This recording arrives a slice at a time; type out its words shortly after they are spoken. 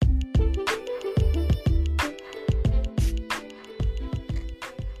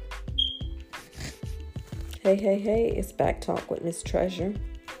Hey, it's Back Talk with Miss Treasure.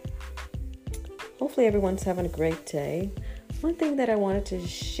 Hopefully everyone's having a great day. One thing that I wanted to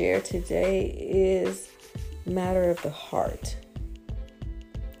share today is matter of the heart.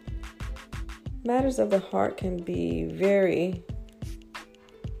 Matters of the heart can be very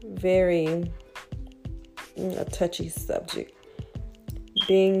a touchy subject,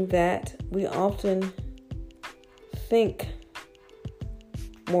 being that we often think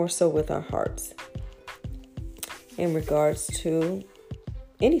more so with our hearts in regards to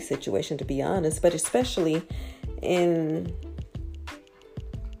any situation, to be honest, but especially in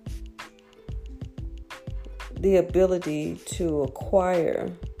the ability to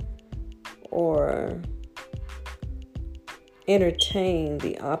acquire or entertain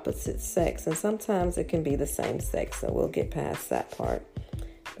the opposite sex. And sometimes it can be the same sex, so we'll get past that part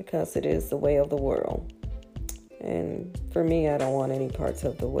because it is the way of the world. And for me, I don't want any parts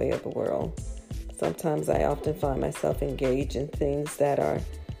of the way of the world. Sometimes I often find myself engaged in things that are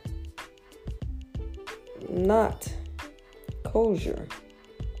not kosher.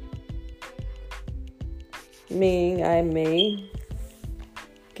 Meaning I may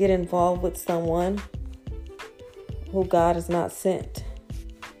get involved with someone who God has not sent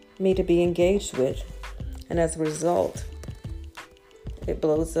me to be engaged with. And as a result, it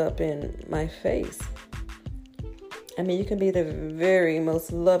blows up in my face. I mean, you can be the very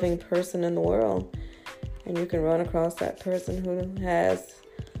most loving person in the world, and you can run across that person who has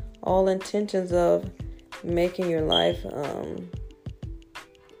all intentions of making your life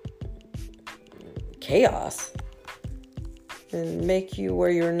chaos and make you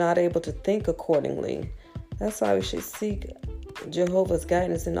where you're not able to think accordingly. That's why we should seek Jehovah's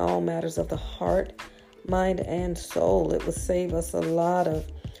guidance in all matters of the heart, mind, and soul. It will save us a lot of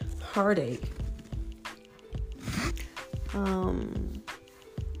heartache.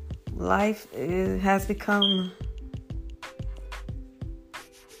 Life has become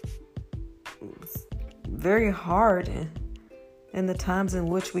very hard in the times in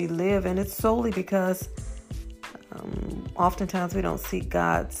which we live, and it's solely because oftentimes we don't seek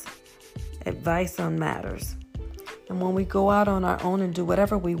God's advice on matters. And when we go out on our own and do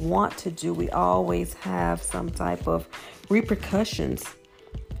whatever we want to do, we always have some type of repercussions,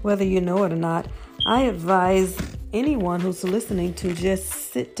 whether you know it or not. I advise anyone who's listening to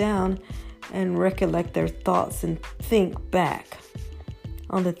just sit down and recollect their thoughts and think back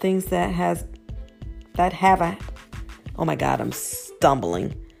on the things oh my God, I'm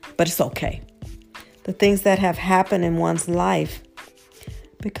stumbling, but it's okay. The things that have happened in one's life.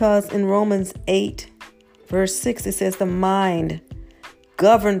 Because in Romans 8, verse 6, it says, the mind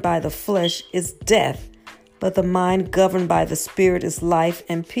governed by the flesh is death, but the mind governed by the spirit is life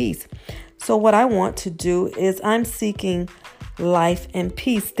and peace. So what I want to do is I'm seeking life and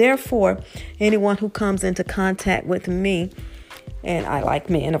peace. Therefore, anyone who comes into contact with me, and I like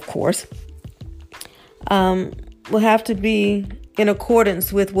men, of course, will have to be in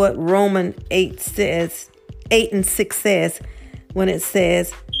accordance with what Romans 8 and 6 says, when it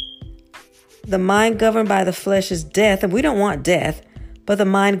says, the mind governed by the flesh is death, and we don't want death, but the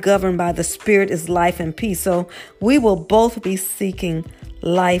mind governed by the spirit is life and peace. So we will both be seeking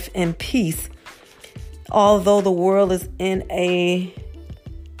life and peace, although the world is in a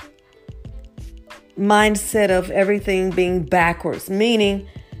mindset of everything being backwards, meaning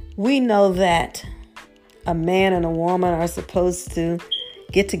we know that a man and a woman are supposed to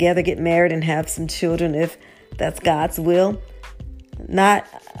get together, get married, and have some children if that's God's will. Not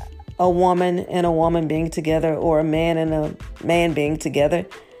a woman and a woman being together or a man and a man being together.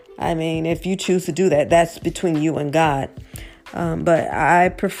 I mean, if you choose to do that, that's between you and God. But I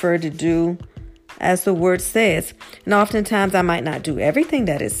prefer to do as the word says. And oftentimes I might not do everything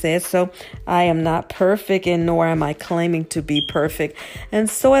that it says. So I am not perfect, and nor am I claiming to be perfect. And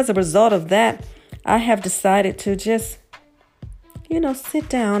so as a result of that, I have decided to just, sit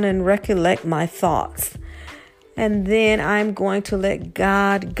down and recollect my thoughts. And then I'm going to let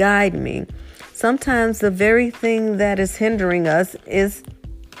God guide me. Sometimes the very thing that is hindering us is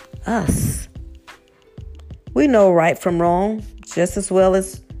us. We know right from wrong just as well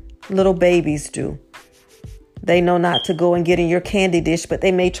as little babies do. They know not to go and get in your candy dish, but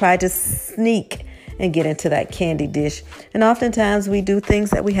they may try to sneak and get into that candy dish. And oftentimes we do things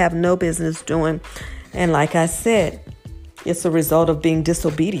that we have no business doing. And like I said, it's a result of being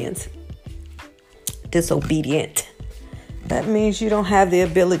disobedient. That means you don't have the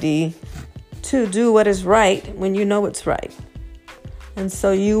ability to do what is right when you know it's right. And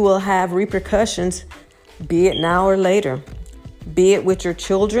so you will have repercussions, be it now or later, be it with your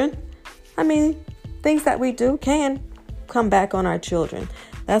children. I mean, things that we do can come back on our children.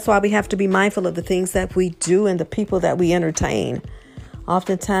 That's why we have to be mindful of the things that we do and the people that we entertain.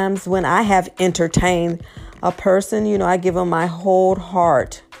 Oftentimes when I have entertained a person, I give them my whole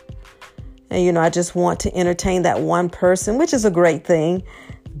heart. And, I just want to entertain that one person, which is a great thing.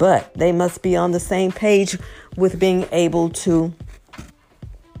 But they must be on the same page with being able to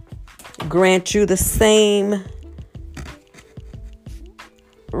grant you the same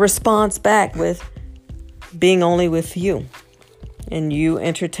response back with being only with you and you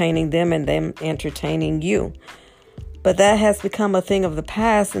entertaining them and them entertaining you. But that has become a thing of the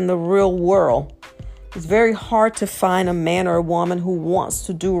past in the real world. It's very hard to find a man or a woman who wants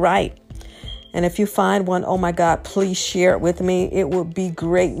to do right. And if you find one, oh my God, please share it with me. It would be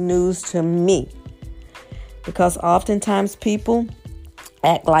great news to me. Because oftentimes people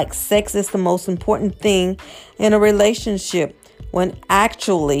act like sex is the most important thing in a relationship, when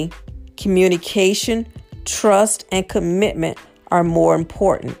actually communication, trust, and commitment are more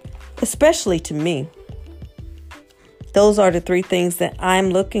important, especially to me. Those are the three things that I'm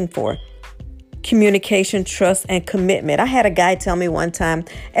looking for: communication, trust, and commitment. I had a guy tell me one time,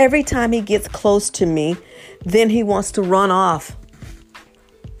 every time he gets close to me, then he wants to run off.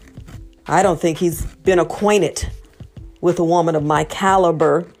 I don't think he's been acquainted with a woman of my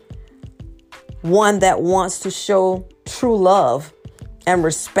caliber, one that wants to show true love and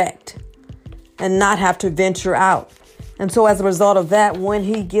respect and not have to venture out. And so as a result of that, when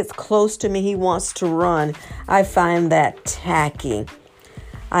he gets close to me, he wants to run. I find that tacky.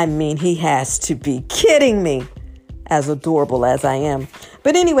 I mean, he has to be kidding me, as adorable as I am.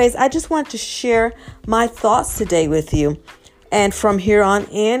 But anyways, I just want to share my thoughts today with you. And from here on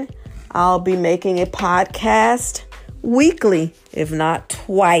in, I'll be making a podcast weekly, if not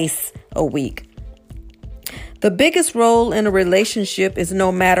twice a week. The biggest role in a relationship is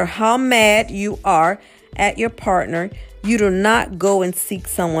no matter how mad you are at your partner, you do not go and seek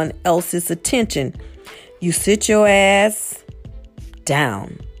someone else's attention. You sit your ass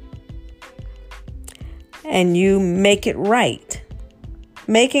down and you make it right.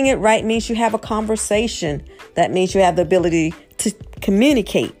 Making it right means you have a conversation. That means you have the ability to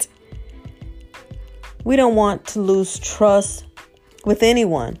communicate. We don't want to lose trust with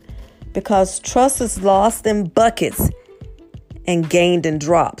anyone, because trust is lost in buckets and gained in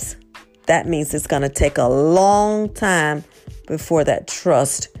drops. That means it's going to take a long time before that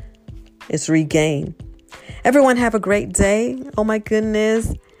trust is regained. Everyone have a great day. Oh my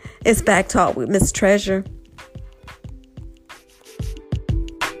goodness. It's Back Talk with Miss Treasure.